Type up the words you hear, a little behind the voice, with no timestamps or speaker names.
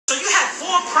had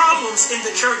four problems in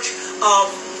the church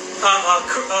of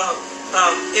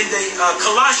in the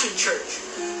Colossian church.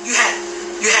 You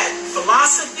had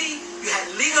philosophy, you had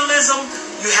legalism,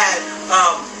 you had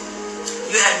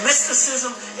mysticism,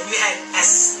 and you had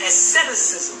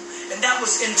asceticism. And that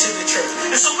was into the church.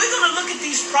 And so we're going to look at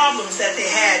these problems that they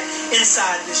had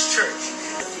inside this church.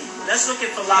 Let's look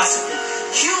at philosophy.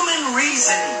 Human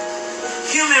reasoning.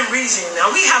 Human reasoning.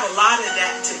 Now, we have a lot of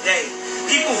that today.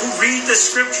 People who read the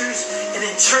scriptures and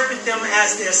interpret them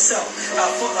as their self.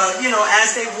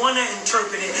 As they want to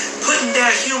interpret it, putting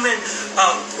their human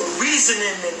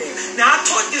reasoning in there. Now, I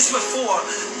taught this before.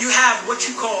 You have what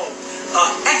you call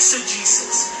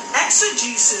exegesis.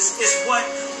 Exegesis is what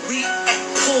we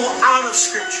pull out of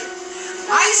scripture.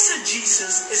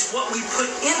 Eisegesis is what we put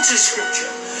into scripture.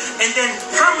 And then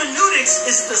hermeneutics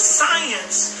is the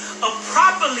science of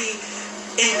properly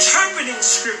interpreting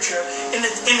scripture in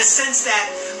the sense that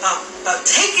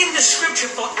taking the scripture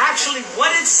for actually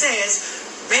what it says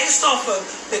based off of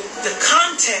the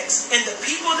context and the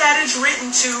people that it's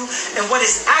written to and what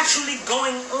is actually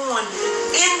going on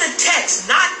in the text,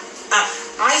 not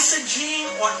eisegene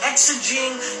or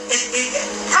exegene.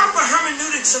 Proper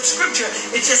hermeneutics of scripture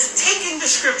is just taking the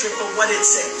scripture for what it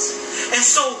says. And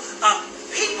so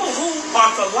people who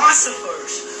are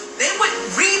philosophers, they would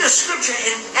read a scripture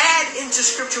and add into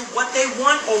scripture what they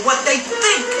want or what they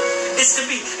think is to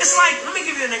be. It's like, let me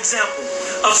give you an example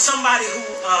of somebody who,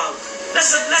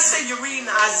 let's say you're reading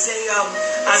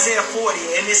Isaiah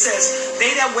 40, and it says,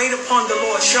 "They that wait upon the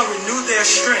Lord shall renew their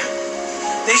strength.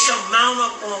 They shall mount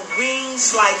up on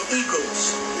wings like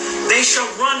eagles. They shall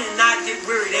run and not get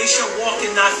weary. They shall walk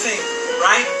and not faint."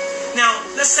 Right? Now,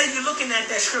 let's say you're looking at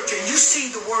that scripture and you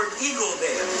see the word eagle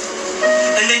there.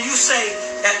 And then you say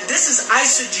that this is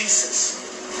eisegesis.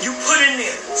 You put in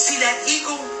there, see that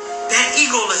eagle? That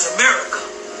eagle is America.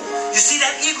 You see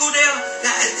that eagle there?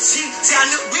 See, I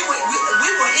knew we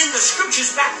were in the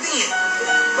scriptures back then.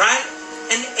 Right?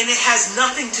 And it has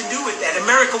nothing to do with that.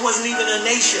 America wasn't even a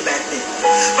nation back then.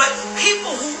 But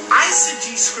people who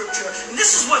eisegete scripture, and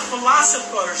this is what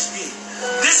philosophers did.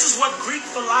 This is what Greek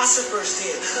philosophers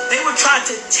did. They would try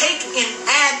to take and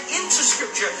add into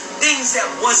scripture things that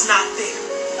was not there.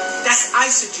 That's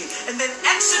eisegete. And then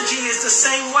exegete is the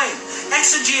same way.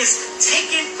 Exegete is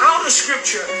taking out of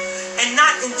scripture and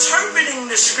not interpreting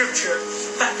the scripture,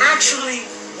 but actually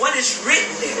what is written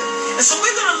there. And so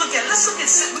we're going to look at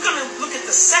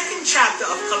the second chapter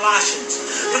of Colossians,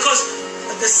 because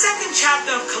the second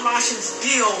chapter of Colossians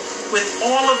deal with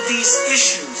all of these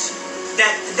issues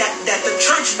that the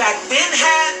church back then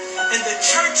had and the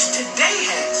church today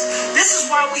has. This is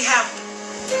why we have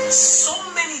so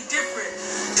many different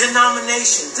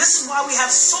denominations. This is why we have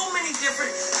so many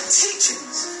different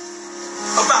teachings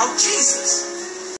about Jesus.